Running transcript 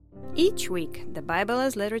Each week, the Bible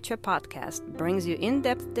as Literature podcast brings you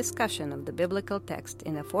in-depth discussion of the biblical text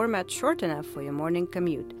in a format short enough for your morning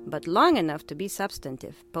commute, but long enough to be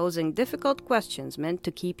substantive, posing difficult questions meant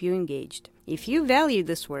to keep you engaged. If you value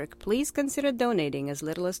this work, please consider donating as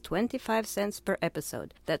little as 25 cents per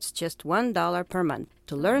episode. That's just $1 per month.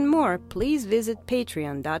 To learn more, please visit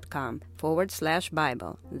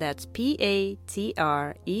patreon.com/Bible. That's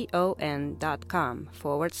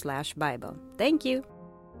patreon.com/Bible. Thank you.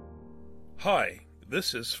 Hi,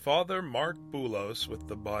 this is Father Mark Boulos with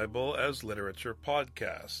the Bible as Literature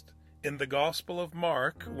podcast. In the Gospel of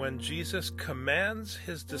Mark, when Jesus commands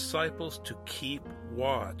his disciples to keep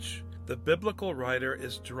watch, the biblical writer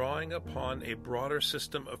is drawing upon a broader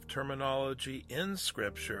system of terminology in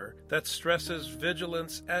Scripture that stresses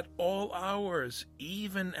vigilance at all hours,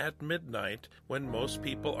 even at midnight when most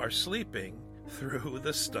people are sleeping, through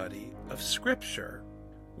the study of Scripture.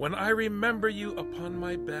 When I remember you upon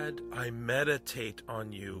my bed, I meditate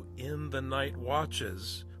on you in the night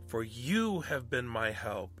watches. For you have been my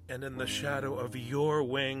help, and in the shadow of your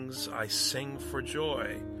wings I sing for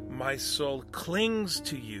joy. My soul clings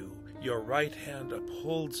to you, your right hand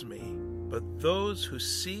upholds me. But those who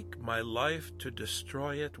seek my life to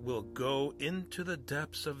destroy it will go into the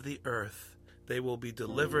depths of the earth. They will be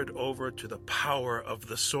delivered over to the power of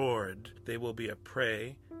the sword. They will be a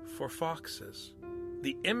prey for foxes.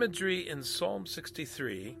 The imagery in Psalm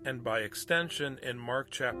 63, and by extension in Mark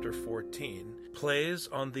chapter 14, plays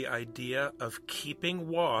on the idea of keeping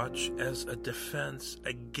watch as a defense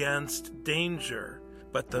against danger.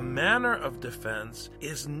 But the manner of defense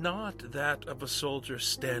is not that of a soldier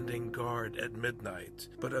standing guard at midnight,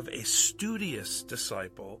 but of a studious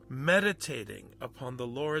disciple meditating upon the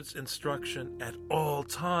Lord's instruction at all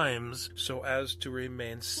times so as to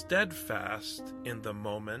remain steadfast in the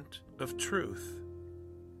moment of truth.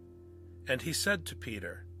 And he said to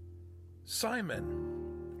Peter,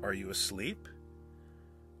 Simon, are you asleep?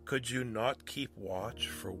 Could you not keep watch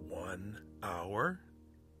for 1 hour?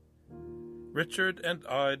 Richard and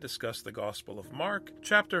I discuss the Gospel of Mark,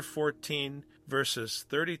 chapter 14, verses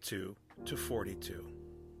 32 to 42.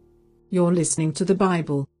 You're listening to the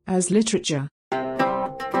Bible as Literature.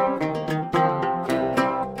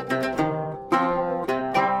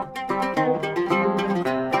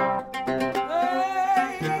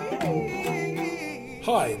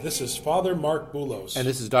 Hi, this is Father Mark Boulos. And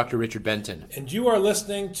this is Dr. Richard Benton. And you are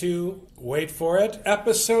listening to, wait for it,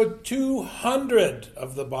 episode 200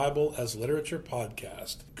 of the Bible as Literature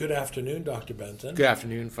podcast. Good afternoon, Dr. Benton. Good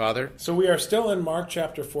afternoon, Father. So we are still in Mark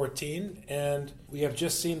chapter 14, and we have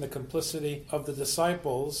just seen the complicity of the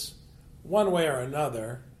disciples, one way or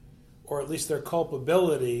another, or at least their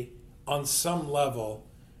culpability on some level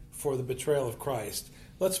for the betrayal of Christ.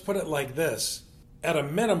 Let's put it like this. At a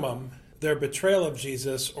minimum, their betrayal of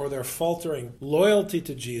Jesus or their faltering loyalty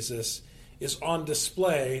to Jesus is on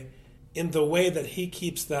display in the way that he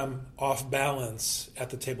keeps them off balance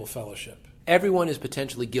at the table fellowship. Everyone is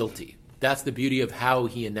potentially guilty. That's the beauty of how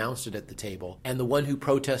he announced it at the table. And the one who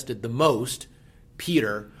protested the most,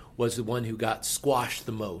 Peter, was the one who got squashed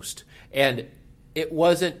the most. And it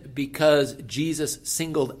wasn't because Jesus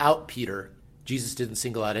singled out Peter. Jesus didn't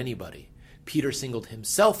single out anybody. Peter singled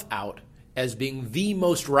himself out as being the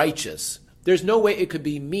most righteous. There's no way it could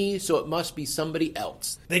be me, so it must be somebody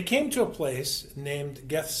else. They came to a place named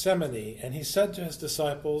Gethsemane, and he said to his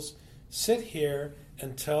disciples, sit here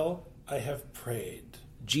until I have prayed.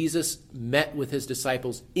 Jesus met with his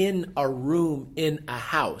disciples in a room in a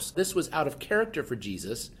house. This was out of character for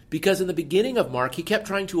Jesus, because in the beginning of Mark, he kept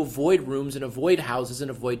trying to avoid rooms and avoid houses and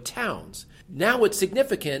avoid towns. Now what's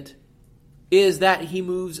significant is that he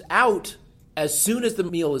moves out as soon as the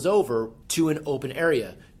meal is over to an open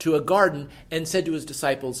area, to a garden, and said to his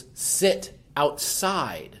disciples, sit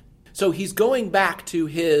outside. So he's going back to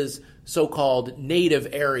his so-called native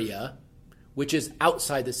area, which is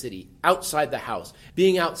outside the city, outside the house.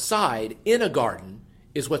 Being outside in a garden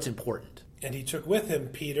is what's important. And he took with him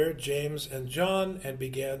Peter, James, and John, and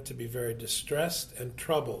began to be very distressed and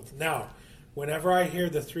troubled. Now, whenever I hear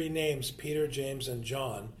the three names, Peter, James, and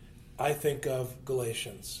John, I think of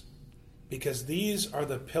Galatians, because these are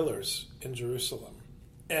the pillars in Jerusalem.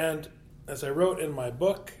 And as I wrote in my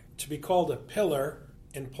book, to be called a pillar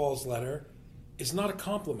in Paul's letter is not a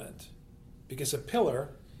compliment, because a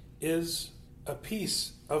pillar is a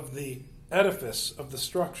piece of the edifice, of the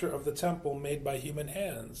structure of the temple made by human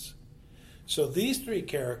hands. So these three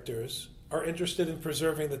characters are interested in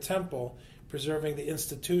preserving the temple, preserving the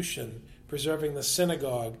institution, preserving the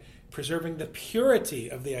synagogue, preserving the purity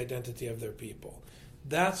of the identity of their people.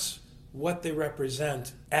 That's what they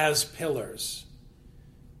represent as pillars.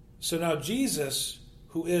 So now Jesus,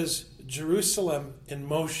 who is Jerusalem in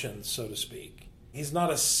motion, so to speak. He's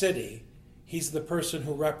not a city. He's the person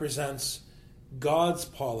who represents God's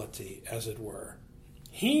polity, as it were.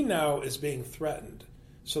 He now is being threatened.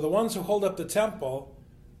 So the ones who hold up the temple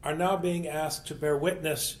are now being asked to bear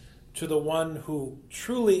witness to the one who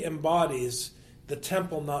truly embodies the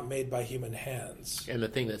temple not made by human hands. And the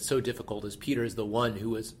thing that's so difficult is Peter is the one who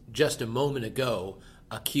was just a moment ago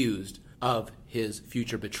accused of his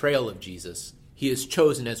future betrayal of Jesus. He is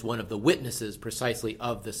chosen as one of the witnesses precisely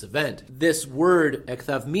of this event. This word,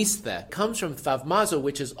 ekthavmisthe, comes from thavmazo,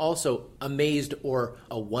 which is also amazed or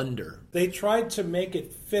a wonder. They tried to make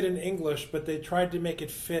it fit in English, but they tried to make it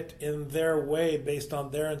fit in their way based on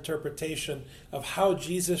their interpretation of how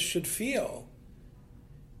Jesus should feel.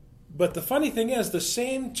 But the funny thing is, the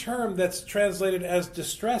same term that's translated as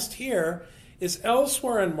distressed here is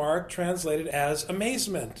elsewhere in Mark translated as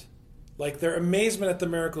amazement. Like their amazement at the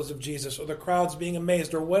miracles of Jesus, or the crowds being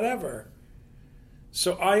amazed, or whatever.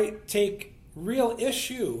 So I take real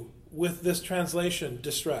issue with this translation,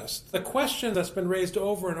 distressed. The question that's been raised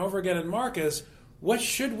over and over again in Mark is, what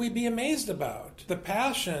should we be amazed about? The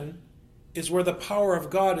Passion is where the power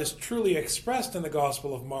of God is truly expressed in the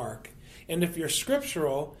Gospel of Mark. And if you're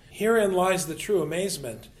scriptural, herein lies the true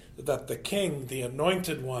amazement, that the King, the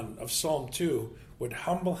Anointed One of Psalm 2, would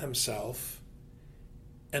humble himself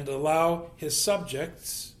and allow his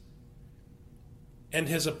subjects and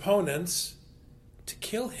his opponents to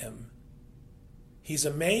kill him. He's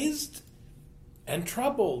amazed and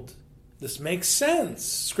troubled. This makes sense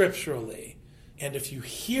scripturally. And if you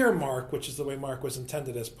hear Mark, which is the way Mark was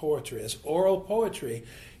intended as poetry, as oral poetry,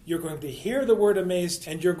 you're going to hear the word amazed,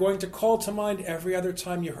 and you're going to call to mind every other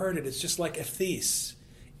time you heard it. It's just like ephes.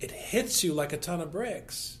 It hits you like a ton of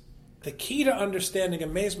bricks. The key to understanding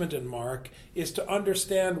amazement in Mark is to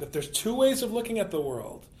understand that there's two ways of looking at the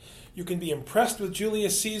world. You can be impressed with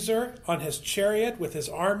Julius Caesar on his chariot with his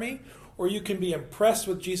army, or you can be impressed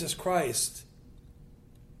with Jesus Christ,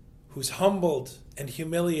 who's humbled and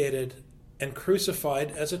humiliated and crucified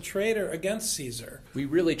as a traitor against Caesar. We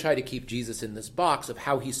really try to keep Jesus in this box of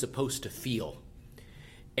how he's supposed to feel.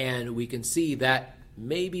 And we can see that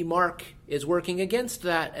maybe Mark is working against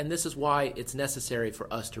that, and this is why it's necessary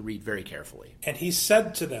for us to read very carefully. And he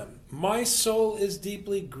said to them, "My soul is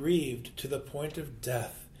deeply grieved to the point of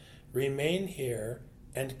death. Remain here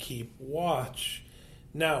and keep watch."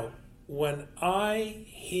 Now, when I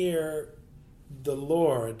hear the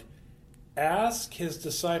Lord ask his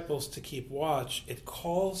disciples to keep watch, it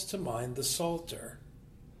calls to mind the Psalter.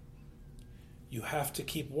 You have to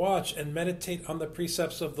keep watch and meditate on the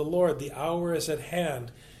precepts of the Lord. The hour is at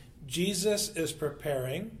hand. Jesus is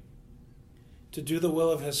preparing to do the will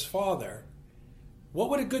of his Father. What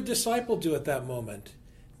would a good disciple do at that moment?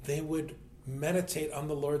 They would meditate on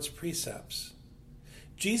the Lord's precepts.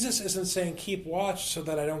 Jesus isn't saying keep watch so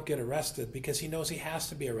that I don't get arrested, because he knows he has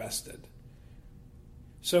to be arrested.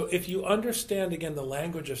 So if you understand, again, the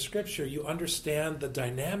language of Scripture, you understand the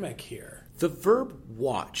dynamic here. The verb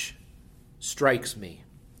watch strikes me,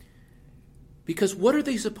 because what are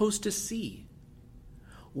they supposed to see?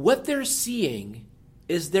 What they're seeing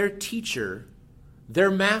is their teacher, their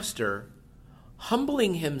master,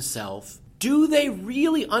 humbling himself. Do they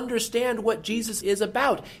really understand what Jesus is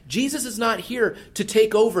about? Jesus is not here to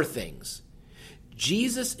take over things.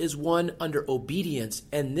 Jesus is one under obedience,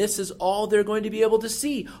 and this is all they're going to be able to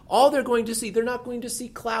see. All they're going to see. They're not going to see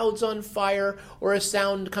clouds on fire or a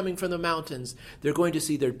sound coming from the mountains. They're going to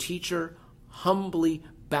see their teacher humbly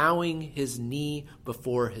bowing his knee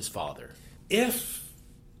before his Father. If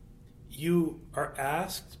you are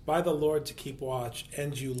asked by the Lord to keep watch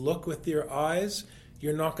and you look with your eyes,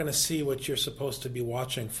 you're not going to see what you're supposed to be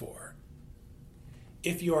watching for.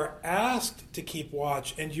 If you are asked to keep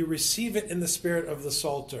watch and you receive it in the spirit of the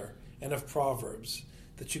Psalter and of Proverbs,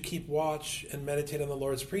 that you keep watch and meditate on the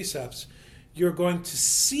Lord's precepts, you're going to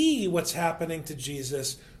see what's happening to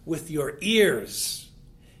Jesus with your ears.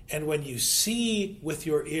 And when you see with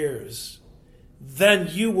your ears, then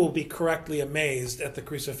you will be correctly amazed at the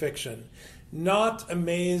crucifixion. Not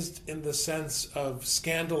amazed in the sense of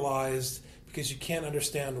scandalized because you can't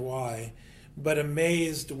understand why, but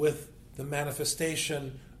amazed with the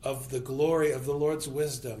manifestation of the glory of the Lord's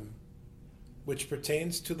wisdom, which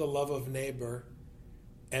pertains to the love of neighbor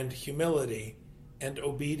and humility and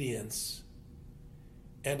obedience.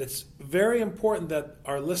 And it's very important that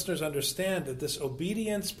our listeners understand that this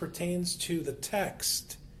obedience pertains to the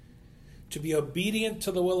text. To be obedient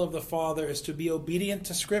to the will of the Father is to be obedient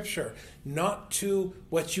to Scripture, not to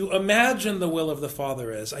what you imagine the will of the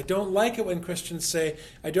Father is. I don't like it when Christians say,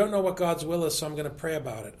 I don't know what God's will is, so I'm going to pray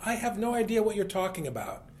about it. I have no idea what you're talking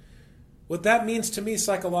about. What that means to me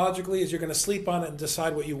psychologically is you're going to sleep on it and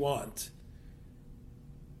decide what you want.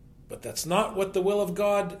 But that's not what the will of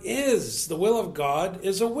God is. The will of God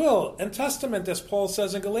is a will and testament, as Paul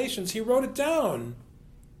says in Galatians. He wrote it down.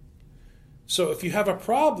 So if you have a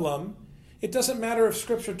problem, it doesn't matter if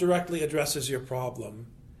Scripture directly addresses your problem.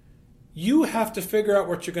 You have to figure out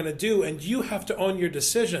what you're going to do, and you have to own your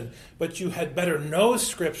decision. But you had better know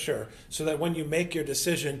Scripture so that when you make your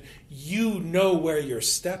decision, you know where you're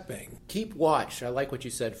stepping. Keep watch, I like what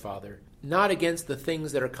you said, Father, not against the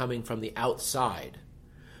things that are coming from the outside,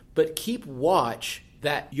 but keep watch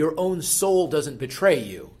that your own soul doesn't betray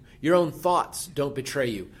you. Your own thoughts don't betray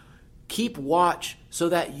you. Keep watch so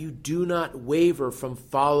that you do not waver from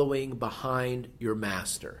following behind your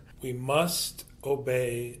master. We must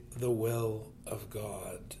obey the will of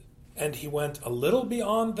God. And he went a little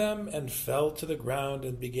beyond them and fell to the ground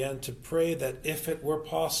and began to pray that if it were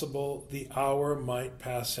possible, the hour might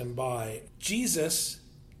pass him by. Jesus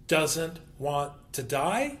doesn't want to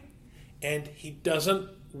die, and he doesn't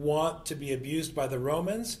want to be abused by the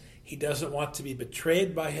Romans. He doesn't want to be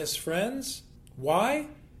betrayed by his friends. Why?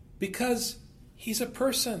 Because he's a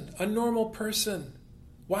person, a normal person.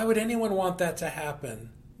 Why would anyone want that to happen?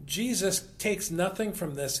 Jesus takes nothing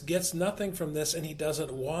from this, gets nothing from this, and he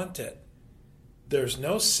doesn't want it. There's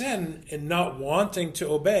no sin in not wanting to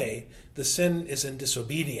obey. The sin is in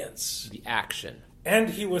disobedience. The action. And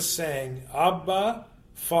he was saying, Abba,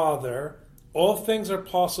 Father, all things are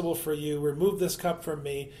possible for you. Remove this cup from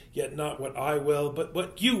me, yet not what I will, but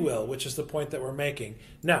what you will, which is the point that we're making.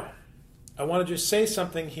 Now, I want to just say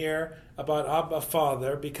something here about Abba,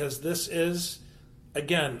 Father, because this is,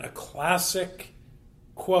 again, a classic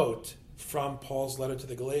quote from Paul's letter to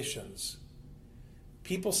the Galatians.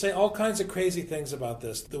 People say all kinds of crazy things about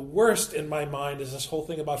this. The worst in my mind is this whole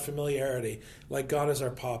thing about familiarity, like God is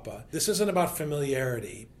our Papa. This isn't about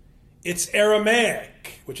familiarity. It's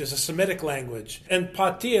Aramaic, which is a Semitic language. And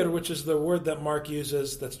patir, which is the word that Mark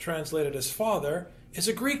uses that's translated as father, is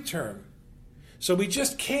a Greek term. So we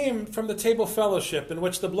just came from the table fellowship in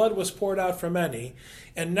which the blood was poured out for many,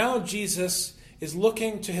 and now Jesus is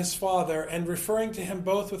looking to his Father and referring to him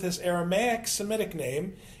both with his Aramaic Semitic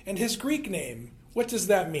name and his Greek name. What does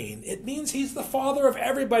that mean? It means he's the Father of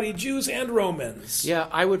everybody, Jews and Romans. Yeah,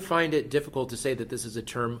 I would find it difficult to say that this is a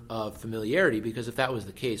term of familiarity, because if that was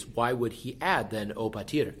the case, why would he add then O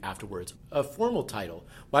Patir afterwards? A formal title.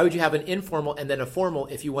 Why would you have an informal and then a formal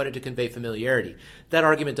if you wanted to convey familiarity? That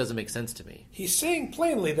argument doesn't make sense to me. He's saying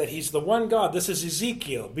plainly that he's the one God. This is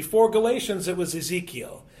Ezekiel. Before Galatians, it was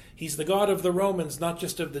Ezekiel. He's the God of the Romans, not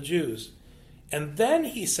just of the Jews. And then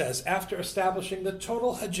he says, after establishing the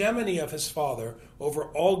total hegemony of his Father over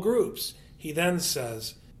all groups, he then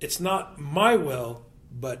says, it's not my will,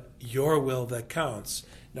 but your will that counts.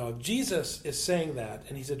 Now, if Jesus is saying that,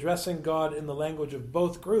 and he's addressing God in the language of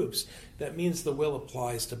both groups, that means the will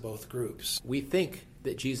applies to both groups. We think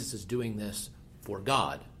that Jesus is doing this for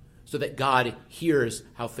God, so that God hears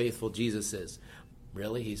how faithful Jesus is.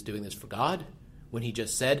 Really? He's doing this for God? When he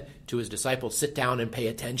just said to his disciples, sit down and pay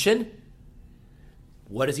attention?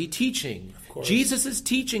 What is he teaching? Jesus is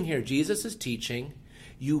teaching here. Jesus is teaching,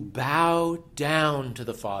 you bow down to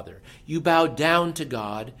the Father. You bow down to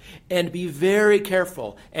God, and be very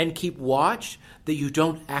careful and keep watch that you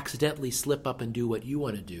don't accidentally slip up and do what you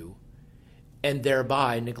want to do, and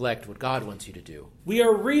thereby neglect what God wants you to do. We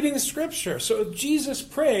are reading Scripture. So if Jesus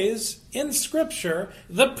prays in Scripture,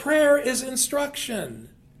 the prayer is instruction.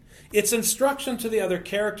 It's instruction to the other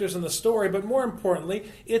characters in the story, but more importantly,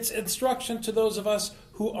 it's instruction to those of us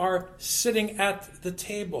who are sitting at the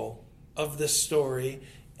table of this story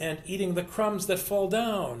and eating the crumbs that fall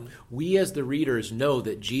down. We as the readers know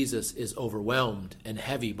that Jesus is overwhelmed and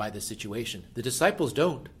heavy by the situation. The disciples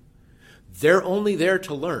don't. They're only there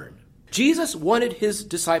to learn. Jesus wanted his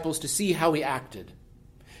disciples to see how he acted.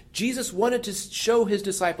 Jesus wanted to show his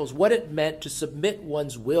disciples what it meant to submit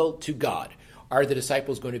one's will to God. Are the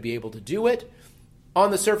disciples going to be able to do it? On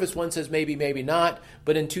the surface, one says maybe, maybe not,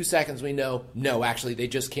 but in 2 seconds we know, no, actually, they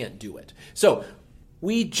just can't do it. So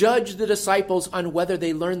we judge the disciples on whether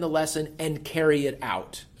they learn the lesson and carry it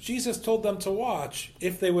out. Jesus told them to watch.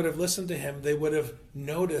 If they would have listened to him, they would have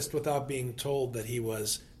noticed without being told that he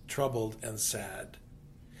was troubled and sad.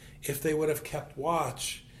 If they would have kept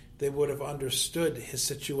watch, they would have understood his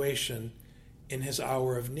situation in his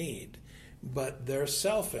hour of need. But they're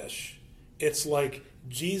selfish. It's like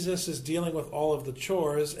Jesus is dealing with all of the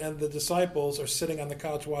chores and the disciples are sitting on the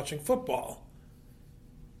couch watching football.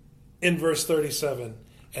 In verse 37,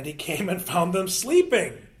 and he came and found them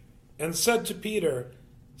sleeping and said to Peter,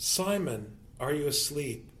 Simon, are you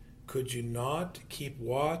asleep? Could you not keep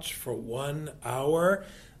watch for 1 hour?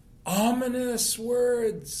 Ominous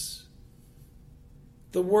words.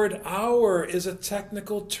 The word hour is a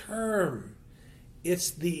technical term.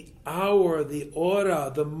 It's the hour, the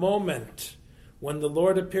hora, the moment when the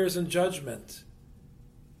Lord appears in judgment.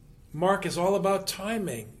 Mark is all about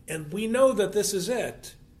timing, and we know that this is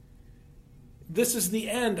it. This is the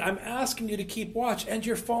end. I'm asking you to keep watch, and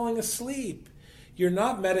you're falling asleep. You're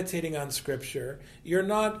not meditating on Scripture. You're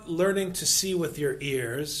not learning to see with your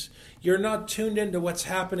ears. You're not tuned into what's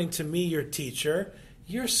happening to me, your teacher.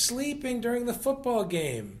 You're sleeping during the football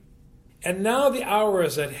game. And now the hour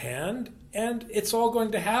is at hand, and it's all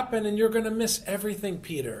going to happen, and you're going to miss everything,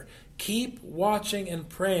 Peter. Keep watching and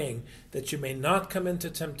praying that you may not come into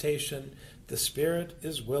temptation. The spirit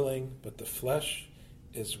is willing, but the flesh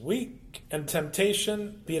is weak. And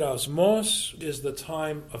temptation, pirosmos, is the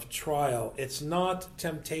time of trial. It's not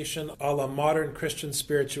temptation a la modern Christian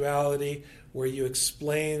spirituality where you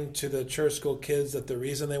explain to the church school kids that the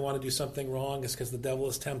reason they want to do something wrong is because the devil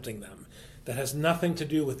is tempting them. That has nothing to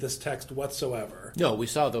do with this text whatsoever. No, we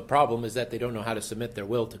saw the problem is that they don't know how to submit their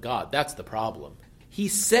will to God. That's the problem. He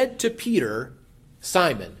said to Peter,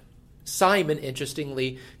 Simon. Simon,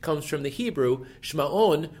 interestingly, comes from the Hebrew,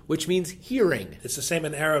 shma'on, which means hearing. It's the same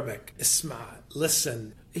in Arabic. Isma,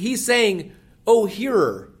 listen. He's saying, "O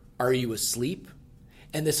hearer, are you asleep?"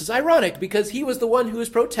 And this is ironic because he was the one who was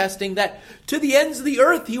protesting that to the ends of the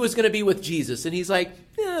earth he was going to be with Jesus. And he's like,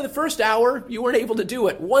 the first hour you weren't able to do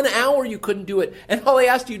it. 1 hour you couldn't do it. And all I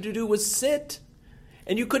asked you to do was sit.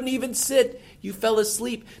 And you couldn't even sit. You fell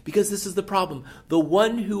asleep because this is the problem. The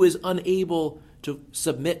one who is unable to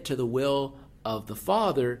submit to the will of the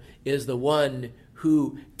Father is the one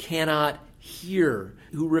who cannot hear,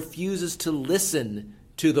 who refuses to listen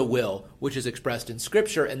to the will, which is expressed in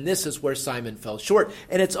Scripture, and this is where Simon fell short.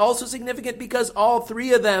 And it's also significant because all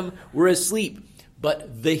three of them were asleep,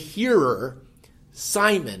 but the hearer,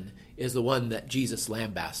 Simon, is the one that Jesus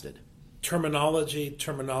lambasted. Terminology,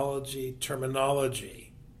 terminology,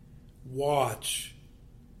 terminology. Watch.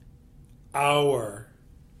 Hour.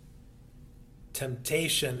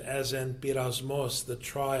 Temptation, as in pirosmos, the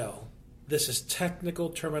trial. This is technical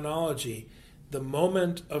terminology. The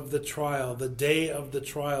moment of the trial, the day of the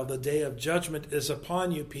trial, the day of judgment is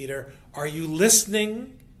upon you, Peter. Are you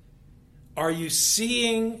listening? Are you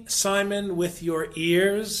seeing, Simon, with your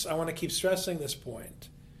ears? I want to keep stressing this point.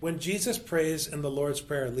 When Jesus prays in the Lord's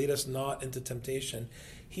Prayer, lead us not into temptation,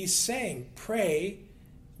 he's saying, pray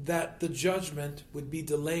that the judgment would be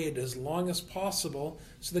delayed as long as possible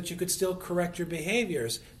so that you could still correct your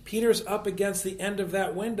behaviors. Peter's up against the end of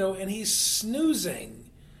that window and he's snoozing.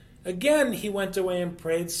 Again, he went away and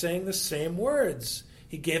prayed, saying the same words.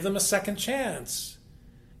 He gave them a second chance.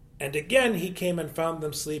 And again he came and found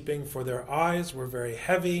them sleeping, for their eyes were very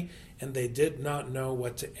heavy, and they did not know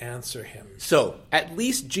what to answer him. So, at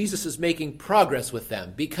least Jesus is making progress with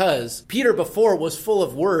them, because Peter before was full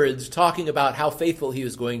of words talking about how faithful he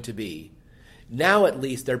was going to be. Now at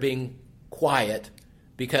least they're being quiet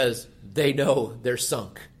because they know they're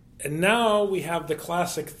sunk. And now we have the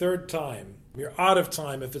classic third time. We're out of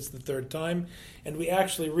time if it's the third time. And we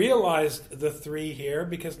actually realized the three here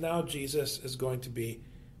because now Jesus is going to be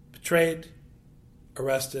betrayed,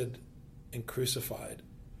 arrested, and crucified.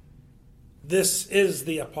 This is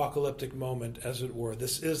the apocalyptic moment, as it were.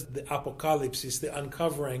 This is the apocalypsis, the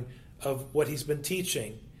uncovering of what he's been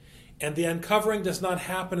teaching. And the uncovering does not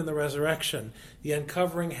happen in the resurrection. The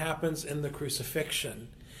uncovering happens in the crucifixion.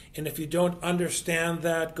 And if you don't understand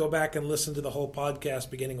that, go back and listen to the whole podcast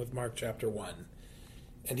beginning with Mark chapter 1.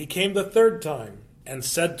 And he came the third time and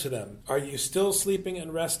said to them, "Are you still sleeping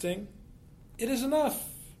and resting? It is enough.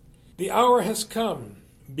 The hour has come.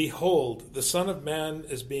 Behold, the Son of Man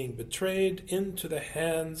is being betrayed into the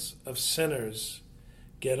hands of sinners.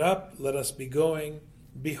 Get up, let us be going.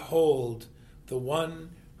 Behold, the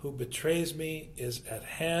one who betrays me is at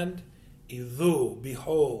hand. Idu,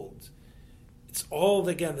 behold." It's all,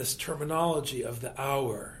 again, this terminology of the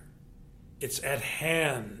hour. It's at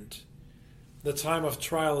hand. The time of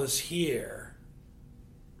trial is here.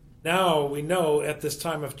 Now we know at this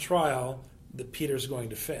time of trial that Peter's going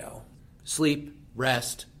to fail. Sleep,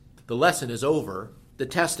 rest. The lesson is over. The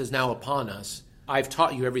test is now upon us. I've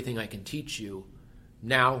taught you everything I can teach you.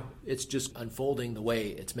 Now it's just unfolding the way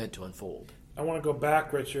it's meant to unfold. I want to go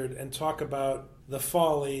back, Richard, and talk about the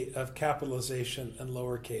folly of capitalization and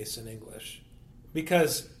lowercase in English.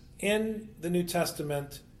 Because in the New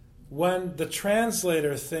Testament, when the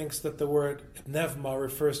translator thinks that the word pneuma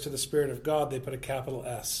refers to the Spirit of God, they put a capital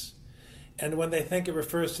S. And when they think it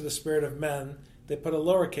refers to the spirit of men, they put a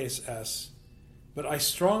lowercase s. But I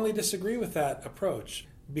strongly disagree with that approach,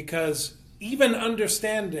 because even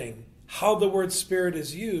understanding how the word spirit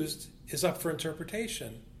is used is up for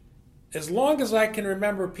interpretation. As long as I can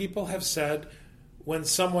remember, people have said when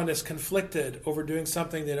someone is conflicted over doing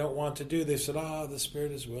something they don't want to do, they said, the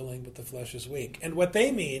spirit is willing, but the flesh is weak. And what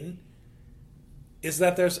they mean is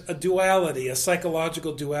that there's a duality, a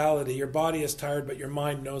psychological duality. Your body is tired, but your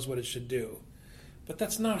mind knows what it should do. But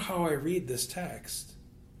that's not how I read this text.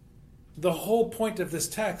 The whole point of this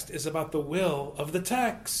text is about the will of the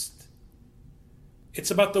text.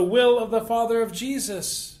 It's about the will of the Father of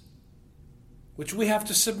Jesus, which we have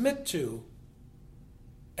to submit to.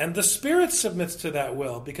 And the Spirit submits to that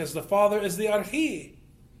will because the Father is the Archi.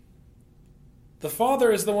 The Father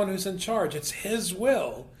is the one who's in charge. It's His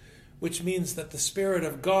will, which means that the Spirit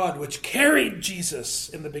of God, which carried Jesus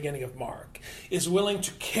in the beginning of Mark, is willing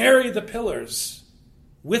to carry the pillars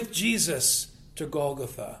with Jesus to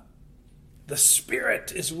Golgotha. The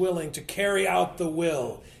Spirit is willing to carry out the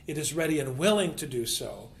will. It is ready and willing to do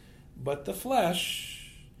so. But the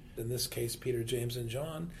flesh, in this case Peter, James, and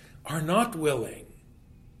John, are not willing.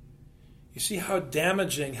 You see how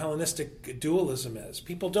damaging Hellenistic dualism is.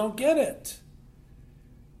 People don't get it.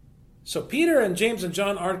 So Peter and James and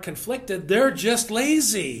John aren't conflicted. They're just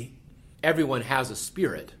lazy. Everyone has a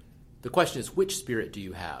spirit. The question is, which spirit do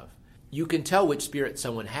you have? You can tell which spirit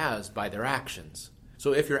someone has by their actions.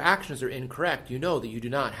 So if your actions are incorrect, you know that you do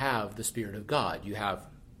not have the Spirit of God. You have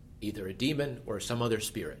either a demon or some other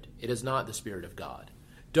spirit. It is not the Spirit of God.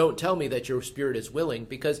 Don't tell me that your spirit is willing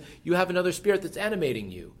because you have another spirit that's animating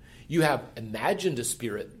you. You have imagined a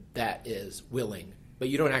spirit that is willing, but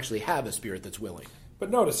you don't actually have a spirit that's willing. But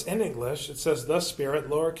notice, in English, it says the Spirit,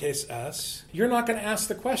 lowercase s. You're not going to ask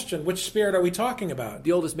the question, which spirit are we talking about?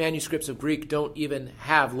 The oldest manuscripts of Greek don't even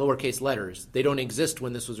have lowercase letters. They don't exist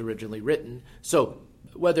when this was originally written. So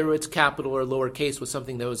whether it's capital or lowercase was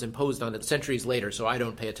something that was imposed on it centuries later, so I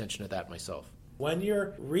don't pay attention to that myself. When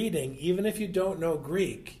you're reading, even if you don't know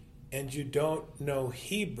Greek and you don't know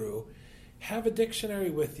Hebrew, have a dictionary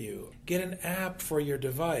with you. Get an app for your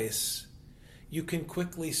device. You can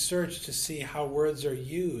quickly search to see how words are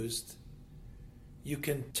used. You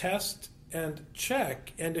can test and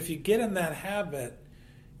check, and if you get in that habit,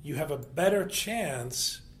 you have a better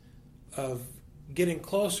chance of getting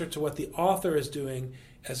closer to what the author is doing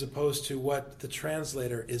as opposed to what the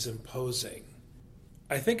translator is imposing.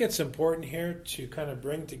 I think it's important here to kind of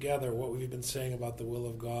bring together what we've been saying about the will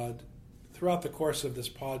of God throughout the course of this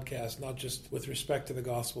podcast, not just with respect to the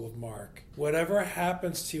Gospel of Mark. Whatever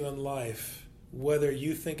happens to you in life, whether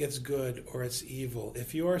you think it's good or it's evil,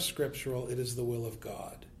 if you are scriptural, it is the will of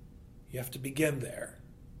God. You have to begin there.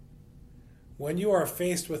 When you are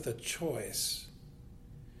faced with a choice,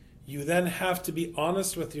 you then have to be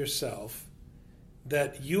honest with yourself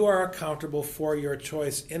that you are accountable for your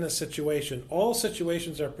choice in a situation. All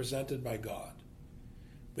situations are presented by God,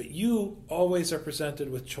 but you always are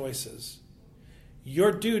presented with choices.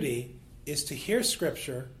 Your duty is to hear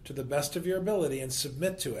Scripture to the best of your ability and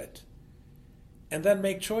submit to it, and then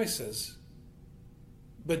make choices.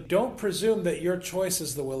 But don't presume that your choice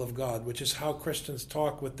is the will of God, which is how Christians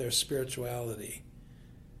talk with their spirituality.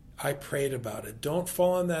 I prayed about it. Don't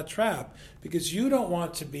fall in that trap, because you don't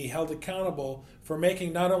want to be held accountable for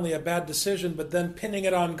making not only a bad decision, but then pinning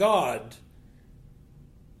it on God.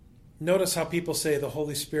 Notice how people say, the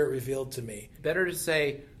Holy Spirit revealed to me. Better to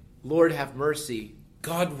say, Lord, have mercy.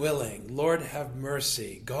 God willing, Lord, have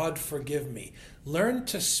mercy. God, forgive me. Learn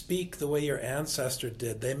to speak the way your ancestor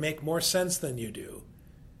did. They make more sense than you do.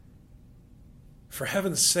 For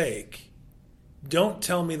heaven's sake, don't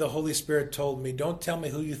tell me the Holy Spirit told me. Don't tell me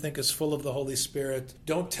who you think is full of the Holy Spirit.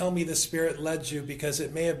 Don't tell me the Spirit led you, because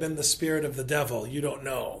it may have been the spirit of the devil. You don't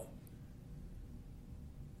know.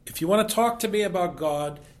 If you want to talk to me about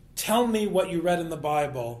God, tell me what you read in the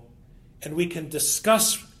Bible, and we can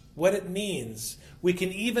discuss what it means. We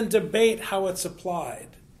can even debate how it's applied.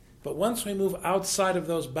 But once we move outside of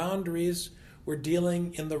those boundaries, we're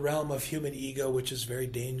dealing in the realm of human ego, which is very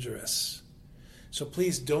dangerous. So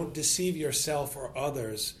please don't deceive yourself or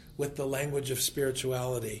others with the language of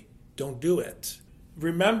spirituality. Don't do it.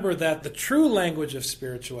 Remember that the true language of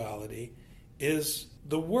spirituality is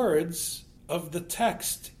the words of the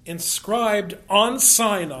text inscribed on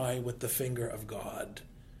Sinai with the finger of God.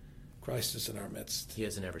 Christ is in our midst. He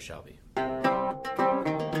is and ever shall be.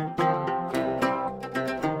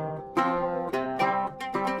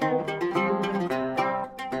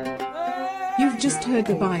 You've just heard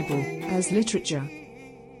the Bible as literature.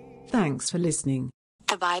 Thanks for listening.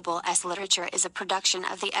 The Bible as Literature is a production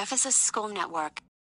of the Ephesus School Network.